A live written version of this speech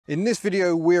In this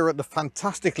video we're at the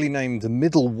fantastically named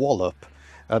Middle Wallop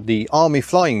at the Army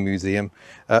Flying Museum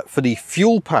for the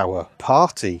Fuelpower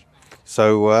Party.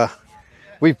 So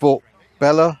we've brought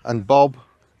Bella and Bob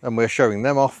and we're showing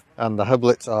them off, and the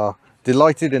Hubnuts are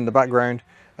delighted in the background.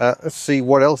 Let's see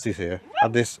what else is here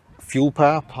at this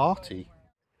Fuelpower Party.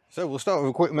 So we'll start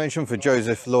with a quick mention for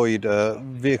Joseph Lloyd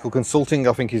Vehicle Consulting,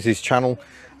 I think is his channel.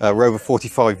 Rover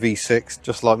 45 V6,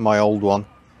 just like my old one.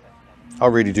 I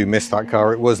really do miss that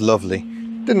car. It was lovely.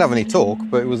 Didn't have any torque,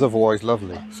 but it was otherwise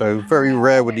lovely. So very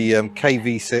rare with the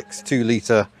KV6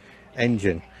 2-litre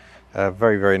engine.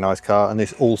 Very, very nice car. And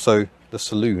it's also the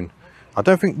saloon. I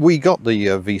don't think we got the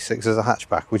V6 as a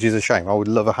hatchback, which is a shame. I would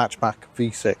love a hatchback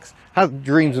V6. Had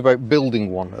dreams about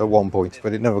building one at one point,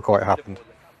 but it never quite happened.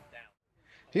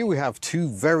 Here we have two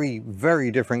very,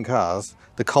 very different cars.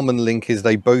 The common link is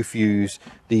they both use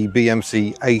the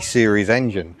BMC A-Series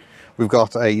engine. We've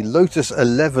got a Lotus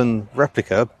 11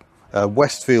 replica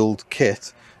Westfield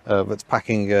kit that's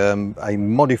packing a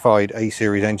modified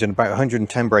A-Series engine, about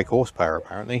 110 brake horsepower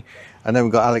apparently. And then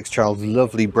we've got Alex Charles'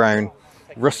 lovely brown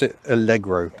Russet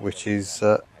Allegro, which is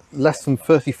less than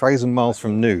 30,000 miles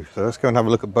from new. So let's go and have a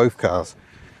look at both cars.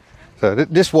 So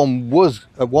this one was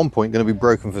at one point going to be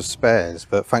broken for spares,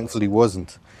 but thankfully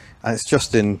wasn't. And it's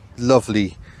just in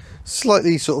lovely,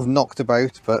 slightly sort of knocked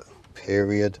about, but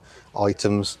period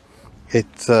items.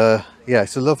 It's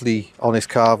it's a lovely, honest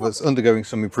car that's undergoing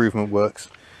some improvement works,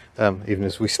 even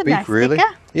as we speak. Nice really.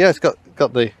 Sticker. Yeah, it's got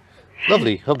the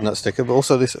lovely Hubnut sticker, but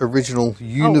also this original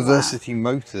University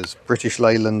Motors British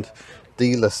Leyland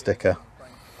dealer sticker,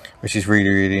 which is really,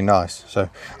 really nice. So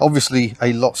obviously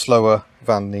a lot slower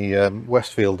than the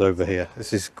Westfield over here.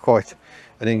 This is quite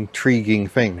an intriguing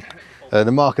thing.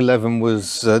 The Mark 11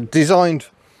 was designed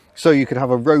so you could have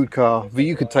a road car that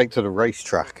you could take to the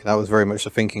racetrack. That was very much the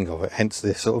thinking of it, hence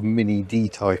this sort of mini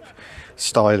D-type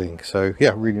styling. So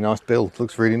yeah, really nice build,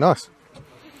 looks really nice.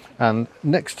 And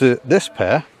next to this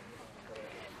pair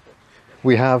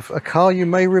we have a car you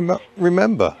may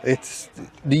remember. It's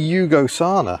the Yugo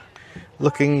Sana,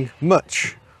 looking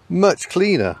much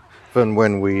cleaner than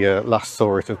when we last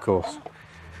saw it, of course.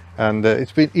 And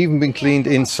it's even been cleaned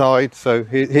inside, so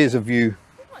here's a view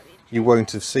you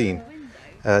won't have seen.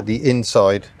 The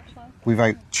inside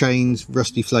without chains,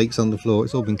 rusty flakes on the floor.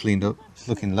 It's all been cleaned up. It's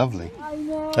looking lovely.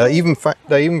 They even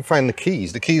found the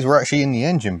keys. The keys were actually in the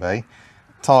engine bay,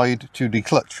 tied to the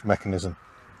clutch mechanism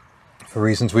for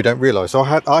reasons we don't realise. So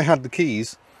I had the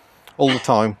keys all the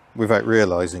time without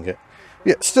realising it.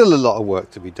 Yeah, still a lot of work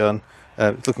to be done.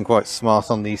 It's looking quite smart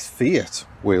on these Fiat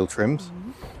wheel trims,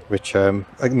 which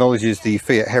acknowledges the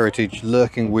Fiat heritage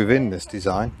lurking within this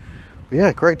design. But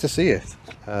yeah, great to see it.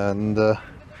 And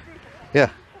yeah,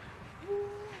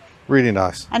 really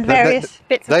nice. And various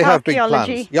bits of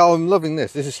archaeology. Yeah, I'm loving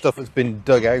this. This is stuff that's been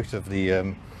dug out of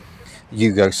the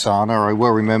Yugo Sana. I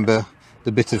well remember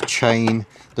the bit of chain,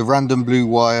 the random blue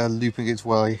wire looping its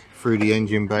way through the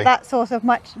engine bay. That sort of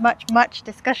much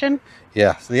discussion.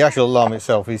 Yeah, so the actual alarm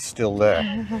itself is still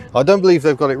there. I don't believe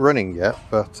they've got it running yet,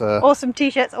 but awesome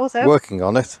t-shirts also. Working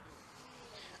on it.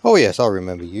 Oh yes, I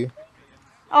remember you.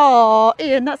 Oh,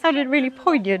 Ian, that sounded really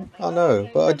poignant. I know,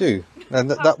 but I do. And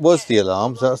that was the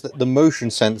alarm. So that's the motion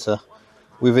sensor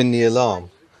within the alarm.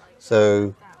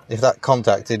 So if that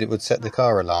contacted, it would set the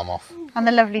car alarm off. And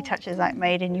the lovely touches like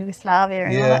made in Yugoslavia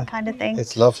and all that kind of thing.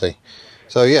 It's lovely.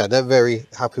 So yeah, they're very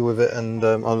happy with it, and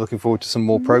I'm looking forward to some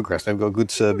more progress. They've got good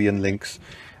Serbian links,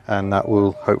 and that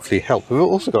will hopefully help. We've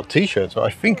also got t-shirts that I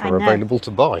think are available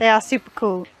to buy. They are super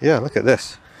cool. Yeah, look at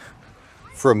this.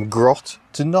 From grot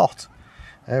to knot.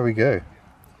 There we go.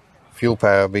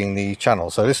 Fuelpower being the channel.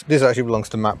 So this actually belongs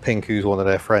to Matt Pink, who's one of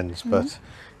their friends, but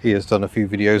he has done a few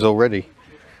videos already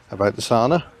about the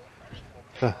Sana.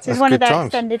 This is one of their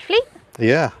extended fleet.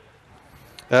 Yeah.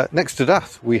 Next to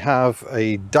that we have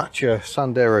a Dacia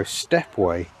Sandero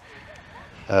Stepway.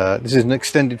 This is an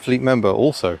extended fleet member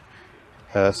also.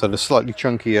 So the slightly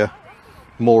chunkier,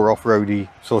 more off-roady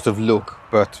sort of look,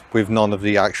 but with none of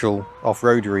the actual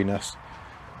off-roaderiness.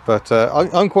 But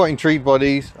I'm quite intrigued by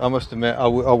these. I must admit, I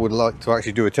would like to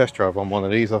actually do a test drive on one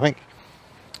of these. I think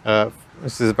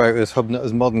this is about as Hubnut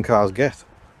as modern cars get.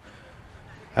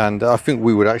 And I think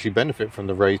we would actually benefit from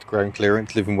the raised ground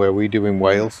clearance, living where we do in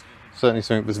Wales. Certainly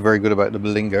something that's very good about the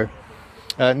Berlingo.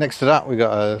 Next to that we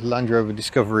got a Land Rover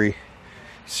Discovery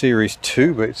Series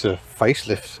 2, but it's a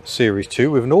facelift Series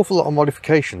 2 with an awful lot of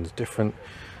modifications. Different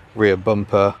rear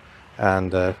bumper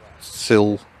and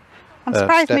sill. I'm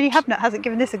surprised Mini Hubnut hasn't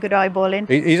given this a good eyeball in.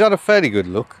 He's had a fairly good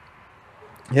look.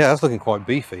 Yeah, that's looking quite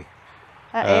beefy.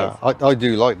 That is. I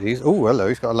do like these. Oh, hello,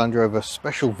 he's got a Land Rover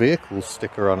Special Vehicles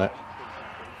sticker on it.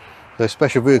 So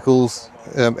special vehicles,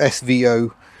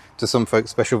 SVO to some folks,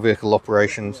 special vehicle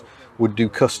operations, would do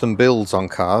custom builds on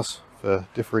cars for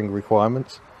differing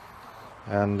requirements.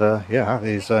 And yeah, that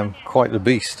is quite the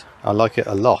beast. I like it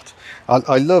a lot.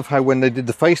 I love how when they did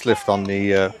the facelift on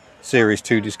the Series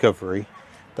 2 Discovery,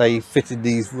 they fitted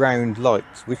these round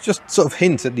lights, which just sort of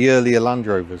hint at the earlier Land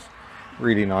Rovers.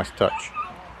 Really nice touch.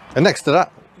 And next to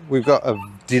that, we've got a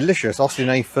delicious Austin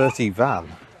A30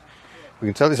 van. We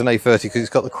can tell it's an A30 because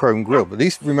it's got the chrome grille, but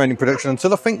these remain in production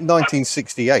until I think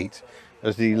 1968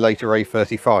 as the later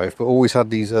A35, but always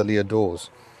had these earlier doors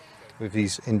with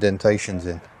these indentations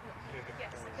in.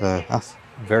 That's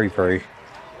very, very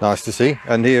nice to see.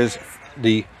 And here's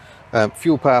the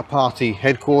Fuelpower Party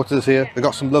headquarters here. They've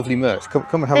got some lovely merch. Come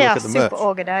and have a look at the merch. They are super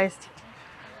organised.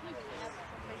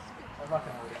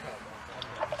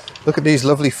 Look at these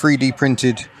lovely 3D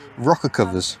printed rocker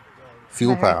covers.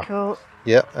 Fuelpower. Cool.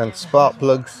 Yeah, and spark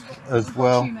plugs as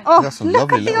well. Oh, got some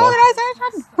look lovely at the little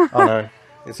organisation. I know,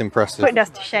 it's impressive. Putting us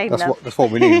to shame. That's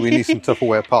what we need. We need some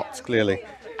Tupperware pots, clearly.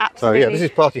 Absolutely. So yeah, this is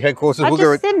party headquarters. I've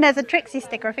just seen there's a Trixie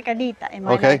sticker. I think I need that in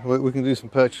my Okay, life. we can do some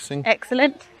purchasing.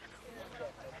 Excellent.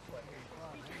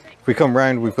 If we come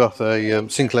round, we've got a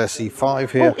Sinclair C5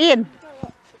 here. Oh, Ian.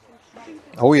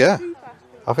 Oh yeah,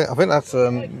 I think that's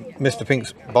Mr.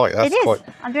 Pink's bike. That's it is. quite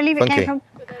I believe it funky. came from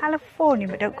California,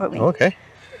 but don't quote me. Okay,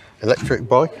 electric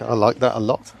bike. I like that a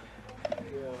lot.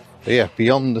 But yeah,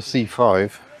 beyond the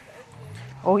C5.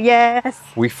 Oh yes.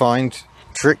 We find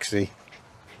Trixie.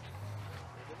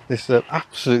 This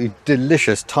absolutely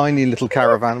delicious tiny little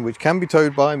caravan which can be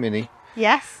towed by a Mini.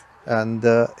 Yes. And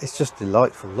it's just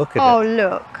delightful. Look at Oh it.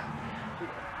 look.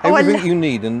 Everything you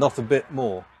need and not a bit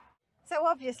more. So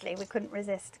obviously we couldn't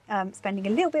resist spending a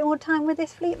little bit more time with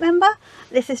this fleet member.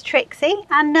 This is Trixie,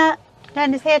 and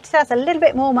Len is here to tell us a little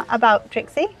bit more about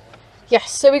Trixie.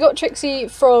 Yes, so we got Trixie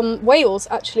from Wales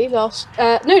actually no,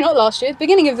 not last year,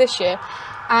 beginning of this year.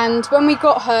 And when we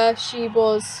got her, she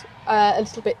was a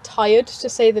little bit tired, to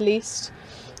say the least,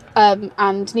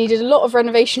 and needed a lot of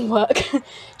renovation work.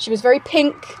 She was very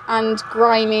pink and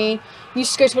grimy.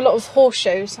 Used to go to a lot of horse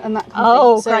shows and that kind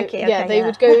of thing. So, crikey. yeah, Okay, they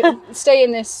would go stay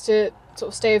in this to sort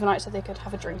of stay overnight so they could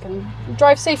have a drink and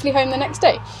drive safely home the next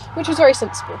day, which was very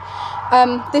sensible.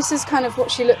 This is kind of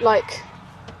what she looked like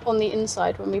on the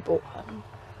inside when we bought her.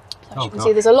 So as you can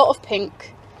see, there's a lot of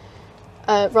pink,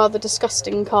 rather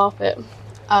disgusting carpet.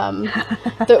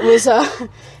 That was,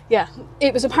 yeah,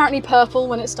 it was apparently purple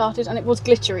when it started, and it was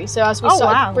glittery. So as we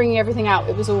started bringing everything out,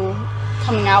 it was all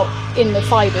coming out in the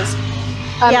fibres.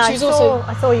 Yeah, I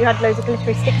saw you had loads of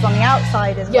glittery stickers on the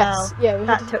outside as well. Yes, yeah, we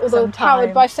that had took all some the powered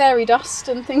time. by fairy dust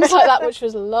and things like that, which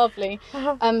was lovely.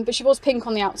 But she was pink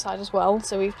on the outside as well,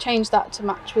 so we've changed that to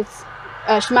match with.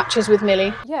 She matches with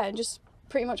Millie. Yeah, and just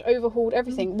pretty much overhauled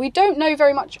everything. We don't know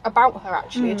very much about her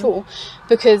actually at all,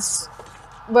 because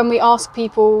when we ask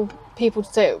people to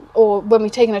say, or when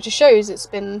we've taken her to shows, it's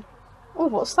been, oh,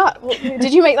 what's that?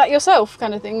 Did you make that yourself?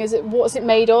 Kind of thing. What's it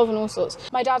made of, and all sorts.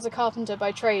 My dad's a carpenter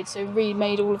by trade, so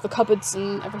remade all of the cupboards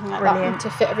and everything like that to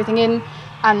fit everything in.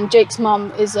 And Jake's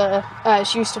mum is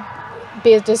she used to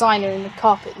be a designer in the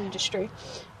carpet industry,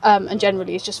 and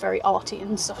generally is just very arty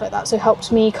and stuff like that. So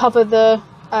helped me cover the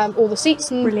all the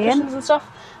seats and cushions and stuff.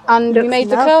 And we made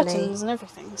the curtains and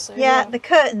everything. So yeah, the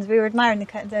curtains, we were admiring the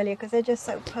curtains earlier because they're just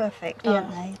so perfect, aren't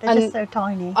they? They're just so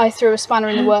tiny. I threw a spanner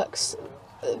in the works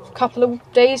a couple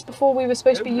of days before we were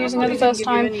supposed to be using her the first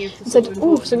time, and said,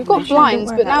 oh, so we've got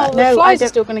blinds, but now the flies are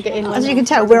still going to get in. As you can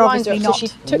tell, we're obviously not so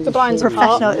she took the blinds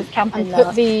apart and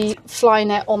put the fly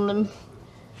net on them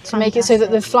to make it so that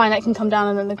the fly net can come down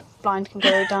and then the blind can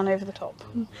go down over the top.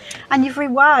 And you've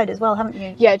rewired as well, haven't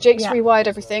you? Yeah, Jake's rewired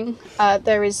everything.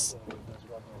 There is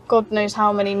God knows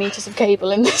how many meters of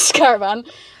cable in this caravan.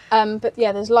 But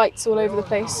yeah, there's lights all over the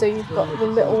place, so you've got the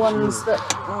little ones that...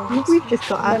 We've just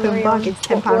got our own bargains,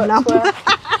 £10 lamp.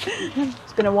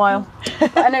 It's been a while.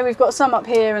 But I know we've got some up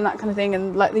here and that kind of thing,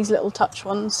 and like these little touch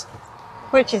ones.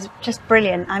 Which is just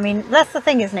brilliant. I mean, that's the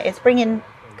thing, isn't it? It's bringing...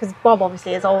 Because Bob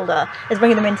obviously is older, it's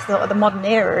bringing them into sort of the modern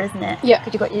era, isn't it? Yeah.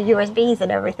 Because you've got your USBs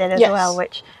and everything as well,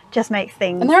 which just makes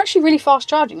things... And they're actually really fast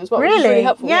charging as well, which is really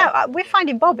helpful. Yeah, we're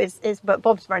finding Bob but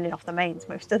Bob's running off the mains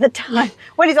most of the time.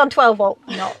 When he's on 12 volt,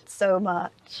 not so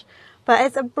much. But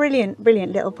it's a brilliant,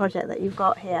 brilliant little project that you've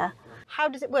got here. How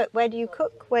does it work? Where do you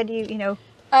cook? Where do you,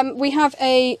 We have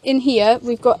in here,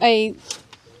 we've got a...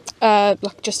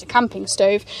 like just a camping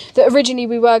stove that originally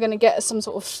we were going to get some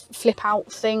sort of flip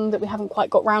out thing that we haven't quite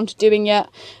got round to doing yet.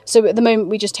 So at the moment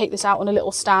we just take this out on a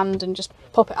little stand and just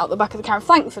pop it out the back of the caravan.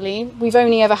 Thankfully we've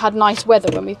only ever had nice weather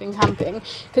when we've been camping,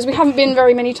 because we haven't been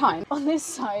very many times. On this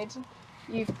side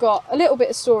you've got a little bit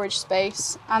of storage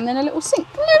space and then a little sink,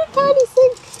 a little tiny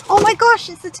sink. Oh my gosh,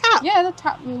 it's the tap. Yeah, the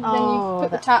tap, and then you put the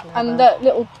that's tap, clever. and that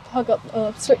little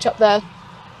switch up there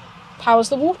powers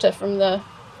the water from the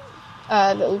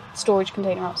little storage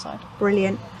container outside.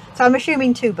 Brilliant. So I'm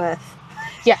assuming 2 berth.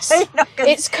 Yes,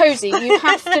 it's cosy. You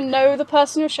have to know the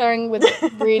person you're sharing with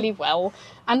really well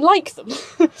and like them.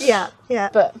 Yeah, yeah.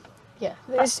 But yeah,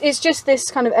 it's just this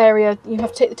kind of area. You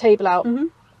have to take the table out,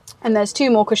 and there's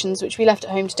 2 more cushions which we left at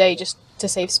home today just to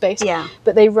save space. Yeah.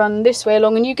 But they run this way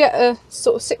along, and you get a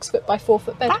sort of 6 foot by 4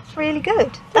 foot bed. That's really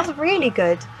good. That's really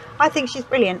good. I think she's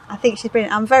brilliant. I think she's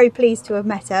brilliant. I'm very pleased to have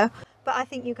met her. But I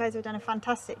think you guys have done a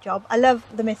fantastic job. I love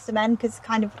the Mr. Men because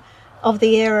kind of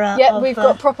the era. Yeah, of, we've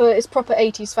got it's proper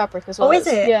 80s fabric as well. Oh, is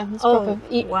it? Yeah, it's proper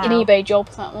wow. an eBay job,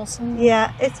 that was.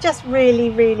 Yeah, it's just really,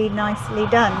 really nicely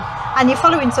done. And you're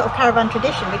following sort of caravan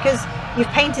tradition because you've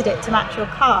painted it to match your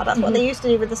car. That's what they used to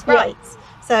do with the sprites.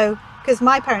 So, because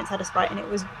my parents had a sprite and it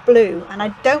was blue, and I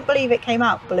don't believe it came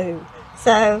out blue.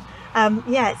 So,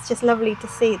 yeah, it's just lovely to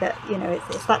see that, you know,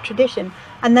 it's that tradition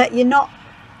and that you're not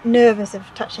nervous of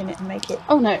touching it and make it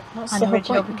that's the whole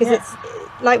original point. because it's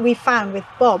like we found with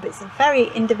Bob, it's a very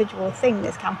individual thing,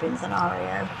 this camping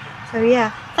scenario. So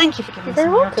yeah, thank you for giving us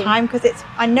some of your time because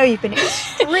I know you've been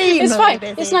extremely It's fine.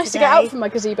 busy. It's nice today. to get out from my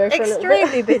gazebo for a little bit.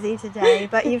 Extremely busy today,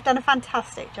 but you've done a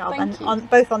fantastic job, Thank and you.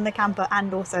 both on the camper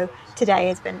and also today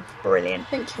has been brilliant.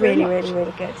 Thank you very really, much. really,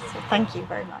 really good. So thank you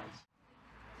very much.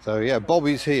 So yeah,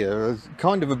 Bobby's here as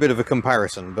kind of a bit of a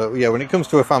comparison, but yeah, when it comes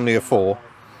to a family of 4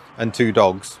 and 2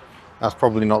 dogs, that's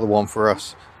probably not the one for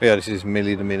us. But yeah, this is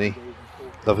Millie the Mini,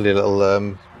 lovely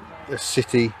little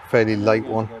city, fairly late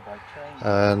one,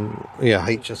 and yeah,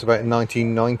 just about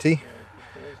 1990.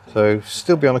 So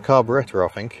still be on a carburettor,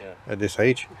 I think, at this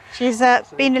age. She's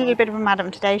been a little bit of a madam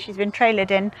today. She's been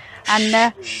trailered in,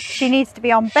 and she needs to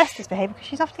be on bestest behaviour because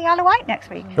she's off to the Isle of Wight next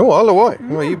week. Oh, hello, White.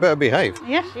 Well, you better behave.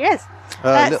 Yes, she is.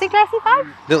 Li- Sinclair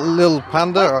C5? little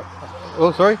panda.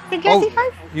 Oh, sorry. Sinclair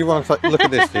C5? You want to look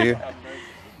at this, do you?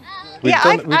 We've Yeah,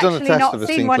 done I've a actually test not of a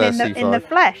seen one Sinclair in C5. the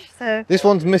flesh. So This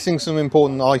one's missing some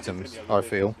important items, I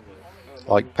feel,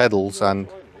 like pedals and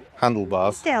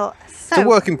handlebars. still, so It's a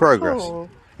work in progress. cool.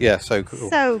 Yeah, so cool.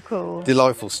 So cool.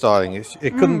 Delightful styling.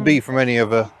 It couldn't be from any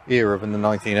other era in the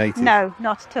 1980s. No,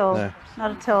 not at all. No.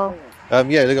 Not at all.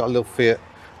 Yeah, they've got a little Fiat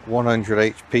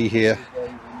 100 HP here.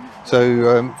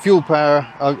 So fuel power,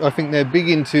 I think they're big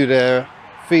into their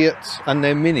Fiats and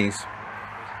their Minis,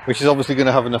 which is obviously going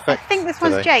to have an effect. I think this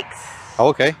one's today. Jake's. Oh,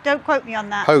 okay. Don't quote me on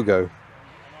that. Pogo.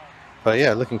 But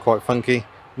yeah, looking quite funky.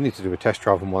 You need to do a test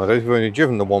drive on one of those. We've only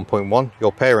driven the 1.1,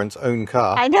 your parents' own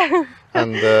car. I know.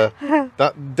 And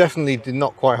that definitely did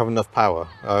not quite have enough power.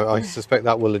 I suspect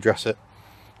that will address it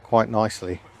quite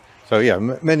nicely. So yeah,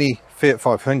 many Fiat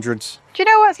 500s. Do you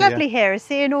know what's lovely here is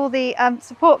seeing all the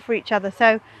support for each other.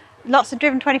 So lots of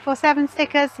Driven 24/7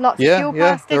 stickers, lots of fuel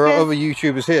power stickers. There are other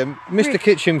YouTubers here. Mr.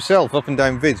 Kitch himself, up and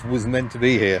down vids, was meant to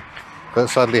be here, but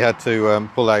sadly had to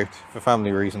pull out for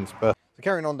family reasons. But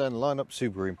carrying on down the lineup,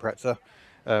 Subaru Impreza,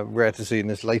 rare to see in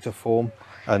this later form,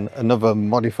 and another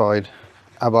modified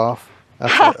Abarth.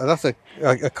 That's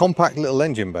a compact little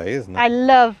engine bay, isn't it? I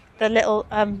love the little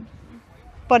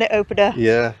bonnet opener.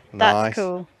 Yeah, That's nice.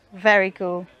 cool. Very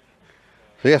cool.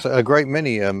 So yes, a great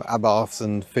many Abarths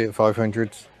and Fiat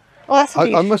 500s. Oh, that's a I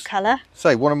beautiful must colour.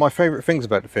 say, one of my favourite things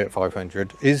about the Fiat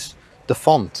 500 is the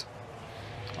font.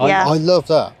 Yeah. I love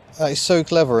that. That is so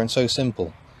clever and so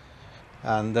simple.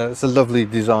 And it's a lovely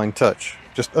design touch.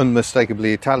 Just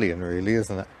unmistakably Italian, really,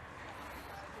 isn't it?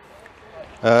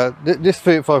 This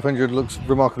Fiat 500 looks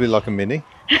remarkably like a Mini.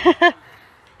 But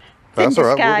that's all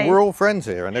right. disguise. We're all friends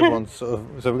here, and everyone's sort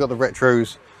of, so we've got the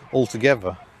retros all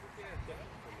together.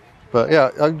 But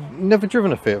yeah, I've never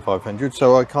driven a Fiat 500,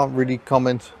 so I can't really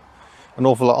comment an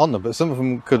awful lot on them. But some of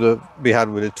them could be had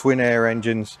with a twin air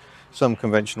engines, some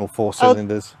conventional 4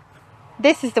 cylinders.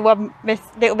 This is the one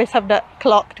Little Miss Hubnut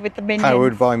clocked with the minions.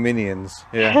 Powered by minions,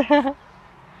 yeah. Yeah,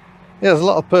 there's a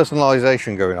lot of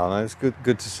personalisation going on, and it's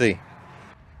good to see.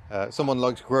 Someone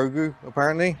likes Grogu,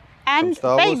 apparently. And from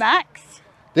Star Wars. Baymax.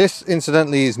 This,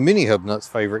 incidentally, is Mini Hubnut's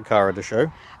favourite car of the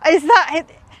show. Is that...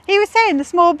 He was saying the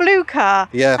small blue car.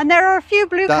 Yeah. And there are a few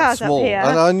blue That's cars small. up here.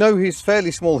 And I know he's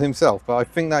fairly small himself, but I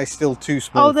think that is still too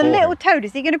small Oh, the for little him. toad.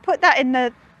 Is he going to put that in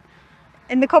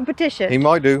the competition? He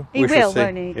might do. He We shall will, see.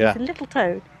 won't he? Yeah. He's a little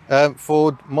toad.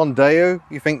 Ford Mondeo.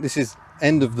 You think this is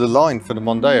end of the line for the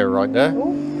Mondeo right there?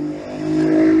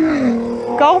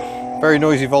 Golf. Very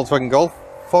noisy Volkswagen Golf.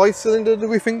 5-cylinder, do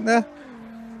we think there?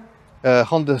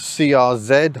 Honda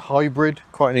CRZ hybrid.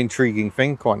 Quite an intriguing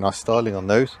thing. Quite nice styling on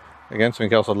those. Again,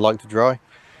 something else I'd like to try.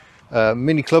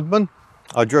 Mini Clubman.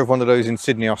 I drove one of those in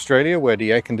Sydney, Australia, where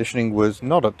the air conditioning was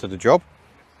not up to the job,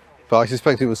 but I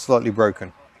suspect it was slightly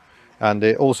broken. And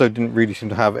it also didn't really seem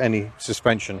to have any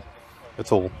suspension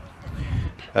at all.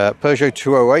 Peugeot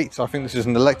 208, I think this is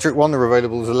an electric one. They're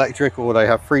available as electric, or they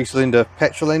have 3-cylinder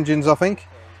petrol engines, I think.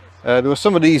 There were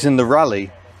some of these in the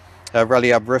Rally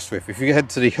Aberystwyth. If you head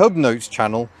to the Hubnut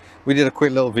channel, we did a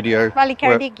quick little video. Rally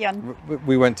Ceredigion.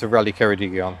 We went to Rally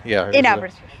Ceredigion, yeah. In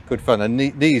Aberystwyth. Good fun, and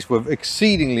these were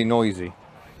exceedingly noisy.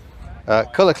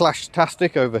 Colour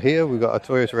clash-tastic over here. We've got a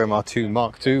Toyota MR2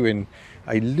 Mark II in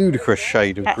a ludicrous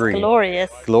shade of green. Glorious.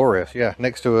 Glorious, yeah.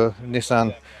 Next to a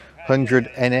Nissan 100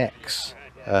 NX,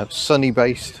 Sunny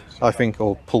based, I think,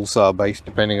 or Pulsar based,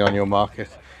 depending on your market.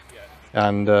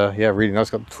 And yeah, really nice.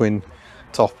 Got the twin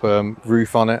top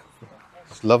roof on it.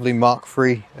 It's lovely Mark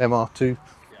III MR2,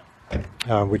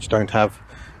 which don't have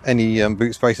any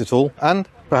boot space at all. And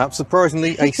perhaps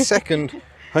surprisingly, a second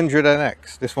 100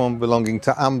 NX. This one belonging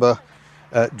to Amber,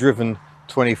 driven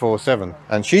 24/7,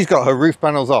 and she's got her roof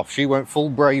panels off. She went full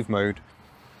Brave mode,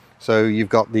 so you've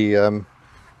got the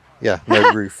yeah,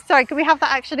 no roof. Sorry, can we have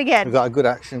that action again? Is that a good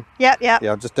action? Yep. Yeah,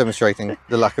 I'm just demonstrating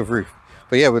the lack of roof,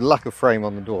 but yeah, with lack of frame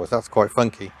on the doors, that's quite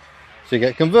funky. So you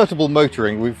get convertible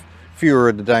motoring with fewer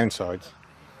of the downsides.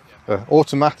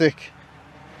 Automatic.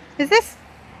 Is this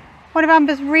one of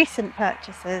Amber's recent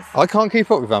purchases? I can't keep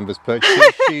up with Amber's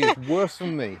purchases. She is worse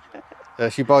than me.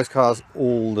 She buys cars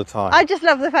all the time. I just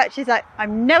love the fact she's like,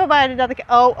 I'm never buying another car.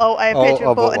 Oh, I appear to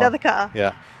have bought another car.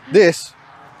 Yeah. This,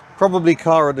 probably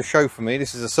car of the show for me.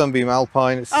 This is a Sunbeam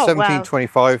Alpine. It's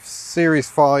 1725 Series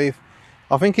 5.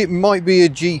 I think it might be a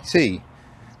GT,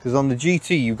 because on the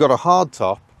GT you've got a hard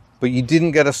top, but you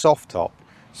didn't get a soft top.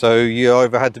 So you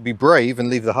either had to be brave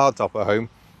and leave the hard top at home,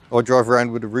 or drive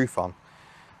around with the roof on.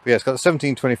 But yeah, it's got a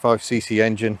 1725cc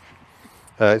engine.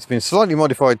 It's been slightly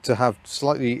modified to have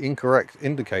slightly incorrect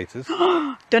indicators.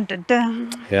 Dun, dun,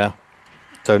 dun. Yeah.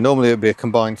 So normally it would be a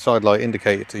combined side light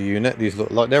indicator unit. These look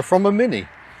like they're from a Mini.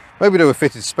 Maybe they were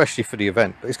fitted especially for the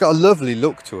event, but it's got a lovely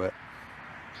look to it.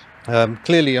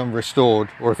 Clearly unrestored,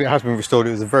 or if it has been restored,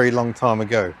 it was a very long time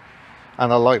ago.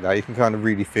 And I like that. You can kind of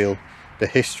really feel the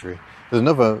history. There's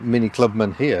another Mini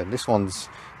Clubman here. This one's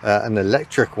an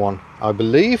electric one, I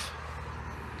believe.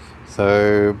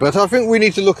 So, but I think we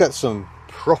need to look at some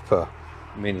proper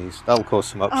Minis. That'll cause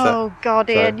some upset. Oh God,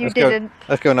 Ian, you didn't.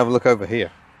 Let's go and have a look over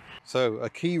here. So a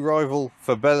key rival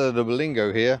for Bella de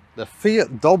Bolingo here, the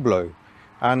Fiat Doblo,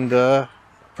 and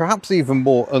perhaps even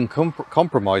more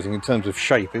uncompromising in terms of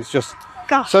shape. It's just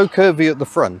so curvy at the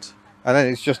front, and then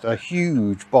it's just a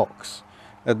huge box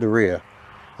at the rear.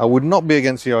 I would not be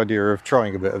against the idea of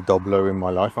trying a bit of Doblo in my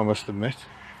life, I must admit.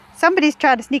 Somebody's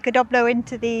trying to sneak a Doblo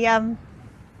into the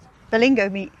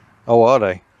Bolingo meet. Oh, are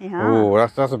they? Yeah. Oh,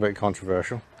 that's a bit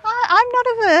controversial. I'm not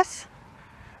averse.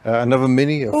 Another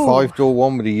Mini, a 5-door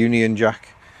one with a Union Jack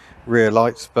rear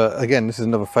lights. But again, this is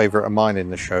another favourite of mine in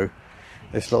the show.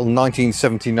 This little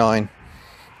 1979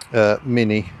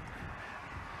 Mini.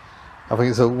 I think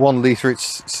it's a 1 litre.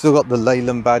 It's still got the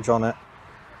Leyland badge on it.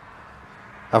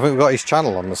 I think we've got his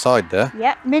channel on the side there.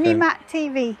 Yeah, Mini Mac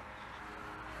TV.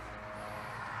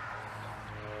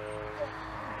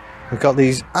 We've got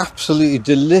these absolutely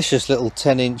delicious little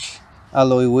 10-inch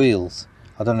alloy wheels.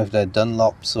 I don't know if they're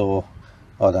Dunlops or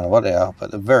I don't know what they are,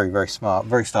 but they're very, very smart,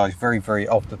 very stylish, very, very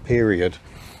of the period.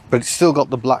 But it's still got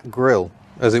the black grille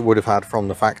as it would have had from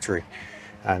the factory,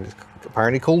 and it's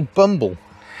apparently called Bumble,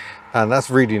 and that's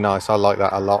really nice. I like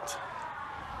that a lot.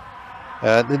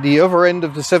 The other end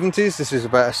of the 70s, this is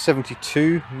about a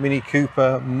 72 Mini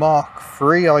Cooper Mark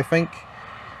III, I think.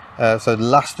 So the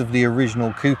last of the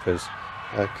original Coopers.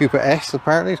 Cooper S,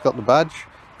 apparently. It's got the badge,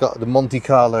 got the Monte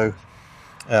Carlo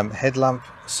headlamp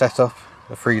setup,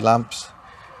 the 3 lamps.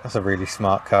 That's a really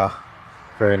smart car,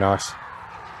 very nice.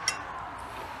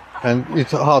 And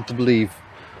it's hard to believe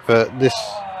that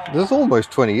there's almost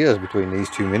 20 years between these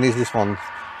two Minis. This one's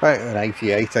about an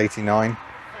 88, 89.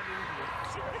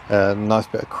 Nice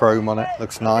bit of chrome on it,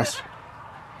 looks nice.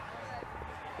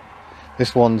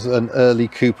 This one's an early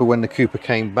Cooper when the Cooper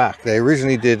came back. They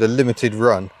originally did a limited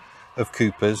run of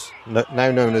Coopers,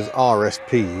 now known as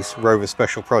RSPs, Rover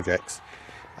Special Projects,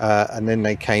 and then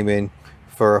they came in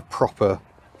for a proper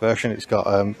version. It's got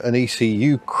an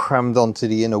ECU crammed onto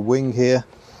the inner wing here,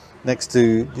 next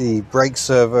to the brake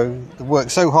servo. They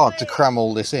worked so hard to cram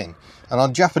all this in, and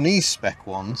on Japanese spec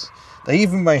ones, they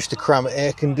even managed to cram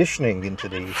air conditioning into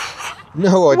these.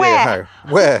 No idea how.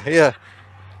 Where? Yeah.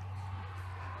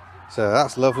 So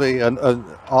that's lovely. An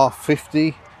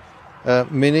R50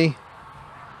 Mini,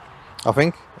 I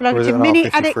think. Mini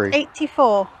Addict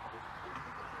 84.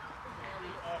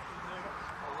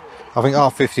 I think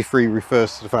R53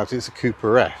 refers to the fact it's a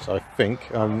Cooper S, I think.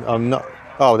 I'm not...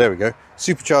 Oh, there we go.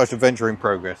 Supercharged adventure in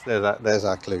progress. There's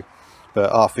our clue.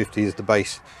 But R50 is the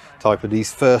base type of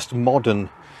these first modern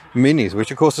Minis,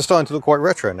 which of course are starting to look quite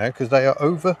retro now because they are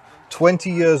over 20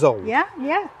 years old. Yeah,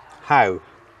 yeah. How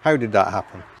did that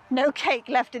happen? No cake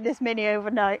left in this Mini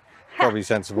overnight. Probably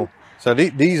sensible. So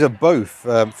these are both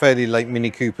fairly late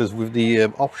Mini Coopers with the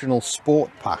optional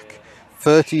sport pack.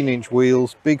 13-inch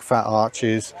wheels, big fat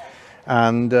arches,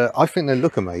 and I think they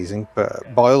look amazing,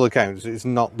 but by all accounts it's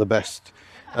not the best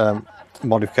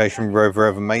modification Rover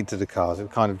ever made to the cars.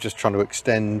 It's kind of just trying to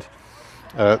extend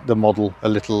the model a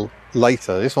little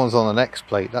later. This one's on an X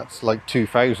plate, that's like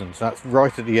 2000s, that's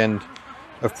right at the end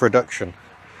of production.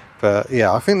 But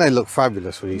yeah, I think they look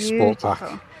fabulous with these sport pack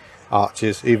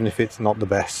arches, even if it's not the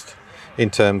best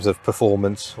in terms of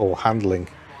performance or handling.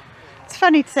 It's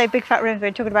funny to say big fat rims when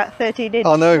you're talking about 13 inch.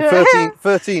 Oh no,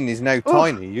 13 is now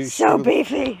tiny. So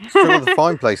beefy. Struggle to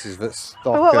find places that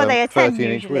stock what were they, a 10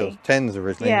 13-inch usually? wheels. 10s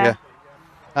originally, yeah.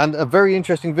 And a very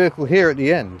interesting vehicle here at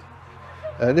the end.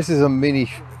 This is a Mini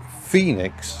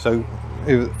Phoenix. So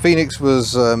Phoenix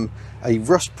was a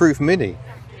rust-proof Mini.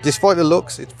 Despite the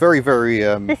looks, it's very, very...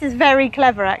 this is very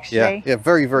clever, actually. Yeah,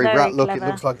 very, very rat look. clever. It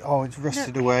looks like, oh, it's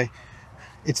rusted away.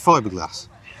 It's fiberglass.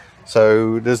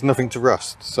 So there's nothing to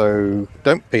rust, so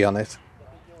don't pee on it.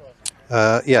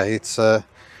 Yeah, it's a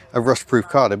rust-proof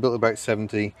car. They built about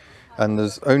 70, and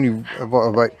there's only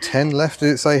about 10 left, did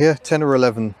it say here? 10 or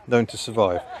 11 known to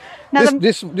survive. Now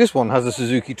This one has a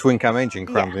Suzuki twin cam engine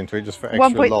crammed into it just for extra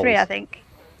 1.3, lols. I think.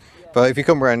 But if you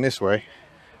come around this way,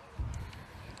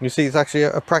 you see it's actually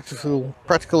a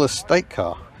practical estate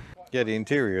car. Yeah, the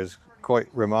interior is quite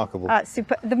remarkable.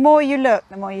 Super. The more you look,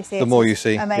 the more you see. The more you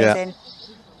see, amazing. yeah.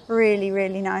 Really,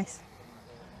 really nice.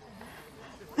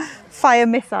 Fire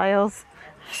missiles.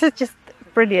 It's just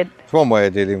brilliant. It's one way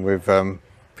of dealing with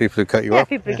people who cut you Yeah, off.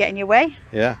 people get in your way.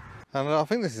 Yeah, and I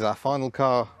think this is our final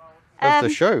car of the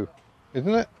show,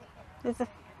 isn't it? There's a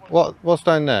What's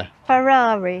down there?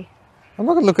 Ferrari. I'm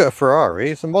not going to look at a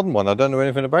Ferrari. It's a modern one. I don't know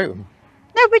anything about them.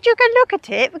 No, but you can look at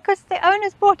it because the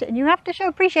owners bought it and you have to show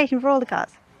appreciation for all the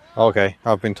cars. Okay,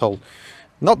 I've been told.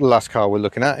 Not the last car we're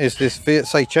looking at is this Fiat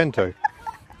Seicento.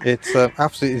 It's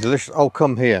absolutely delicious. Oh,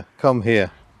 come here, come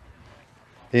here.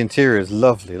 The interior is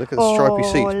lovely. Look at the stripy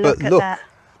seats. But look,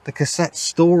 the cassette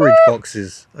storage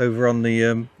boxes over on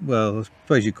the, well, I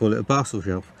suppose you call it a parcel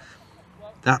shelf.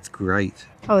 That's great.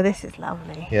 Oh, this is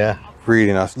lovely. Yeah,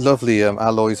 really nice. Lovely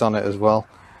alloys on it as well.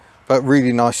 But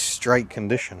really nice straight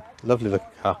condition. Lovely looking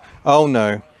car. Oh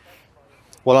no.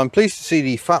 Well, I'm pleased to see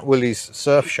the Fat Willie's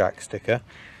Surf Shack sticker.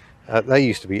 They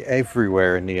used to be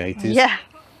everywhere in the 80s.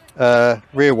 Yeah.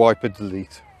 Rear wiper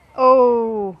delete.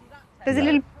 Oh, there's a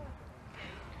little...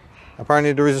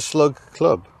 Apparently there is a slug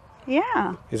club.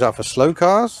 Yeah. Is that for slow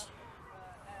cars?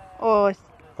 Or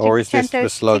is this the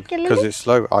slug because it's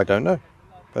slow? I don't know.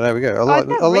 But there we go. I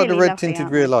like the red tinted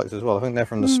rear lights as well. I think they're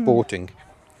from the Sporting.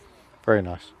 Very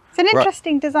nice. It's an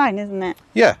interesting design, isn't it?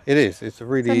 Yeah, it is. It's a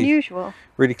really unusual.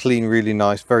 Really clean, really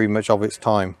nice, very much of its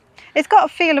time. It's got a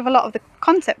feel of a lot of the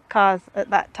concept cars at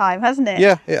that time, hasn't it?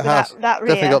 Yeah, it has. That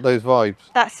rear, definitely got those vibes.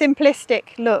 That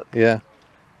simplistic look. Yeah.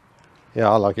 Yeah,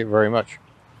 I like it very much.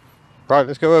 Right,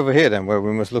 let's go over here then, where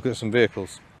we must look at some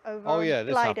vehicles. Oh yeah,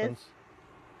 this happens.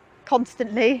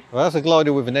 Constantly. Well, that's a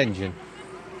glider with an engine.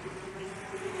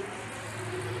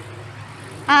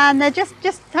 And there just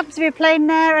happens to be a plane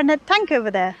there and a tank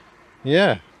over there.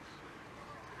 Yeah.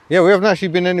 Yeah, we haven't actually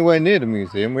been anywhere near the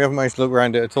museum. We haven't managed to look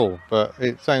around it at all, but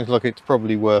it sounds like it's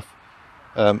probably worth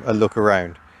a look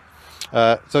around.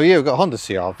 So yeah, we've got a Honda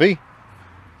CR-V,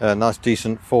 nice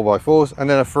decent 4x4s, and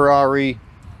then a Ferrari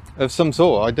of some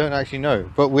sort. I don't actually know,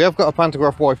 but we have got a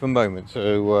pantograph wiper moment,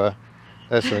 so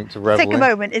there's something to revel in. Take a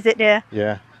moment, is it, dear?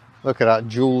 Yeah, look at that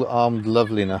dual-armed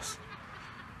loveliness.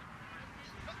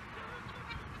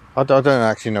 I don't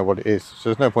actually know what it is, so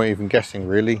there's no point even guessing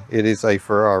really. It is a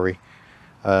Ferrari.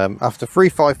 After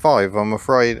 355, I'm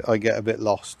afraid I get a bit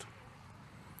lost.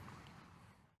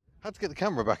 Had to get the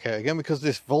camera back out again because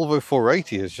this Volvo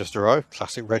 480 has just arrived.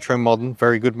 Classic retro modern,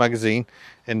 very good magazine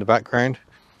in the background.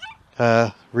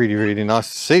 Really, really nice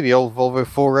to see the old Volvo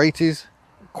 480s.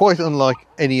 Quite unlike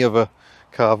any other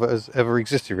car that has ever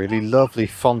existed really. Lovely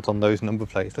font on those number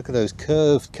plates. Look at those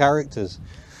curved characters.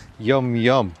 Yum,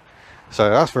 yum. So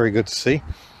that's very good to see.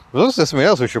 There's also something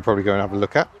else we should probably go and have a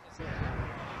look at.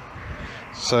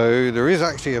 So there is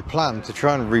actually a plan to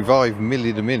try and revive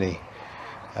Millie the Mini.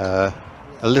 A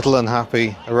little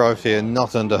unhappy, arrived here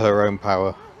not under her own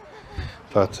power,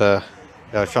 but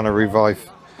yeah, trying to revive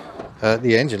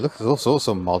the engine. Look, there's all sorts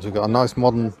of mods. We've got a nice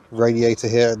modern radiator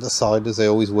here at the side, as they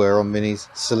always were on Minis.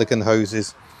 Silicon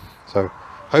hoses. So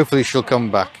hopefully she'll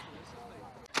come back.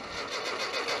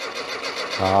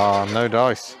 Ah, no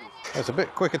dice. It's a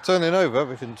bit quicker turning over,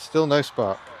 but still no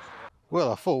spark.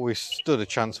 Well, I thought we stood a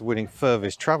chance of winning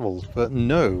furthest travelled, but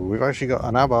no, we've actually got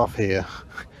an Abarth here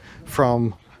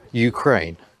from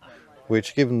Ukraine,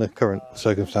 which, given the current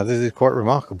circumstances, is quite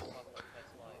remarkable.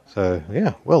 So,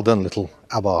 yeah, well done, little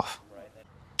Abarth.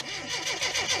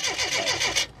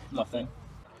 Nothing.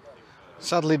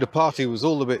 Sadly, the party was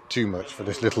all a bit too much for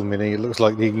this little Mini. It looks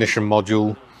like the ignition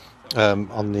module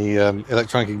on the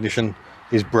electronic ignition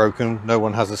is broken. No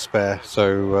one has a spare,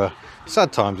 so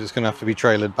sad times. It's going to have to be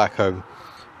trailered back home.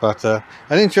 But an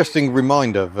interesting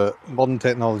reminder that modern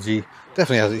technology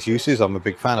definitely has its uses. I'm a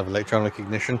big fan of electronic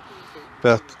ignition,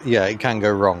 but yeah, it can go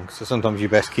wrong. So sometimes you're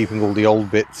best keeping all the old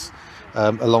bits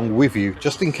along with you,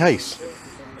 just in case.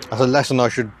 That's a lesson I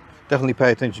should definitely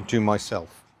pay attention to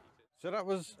myself. So that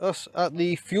was us at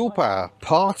the Fuelpower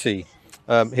Party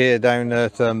here down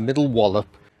at Middle Wallop.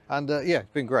 And yeah,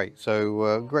 it's been great.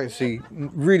 So great to see.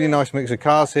 Really nice mix of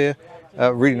cars here.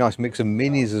 Really nice mix of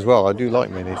Minis as well. I do like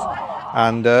Minis.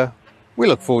 And we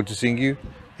look forward to seeing you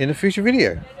in a future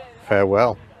video.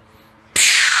 Farewell.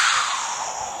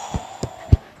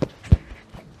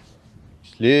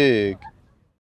 Slick.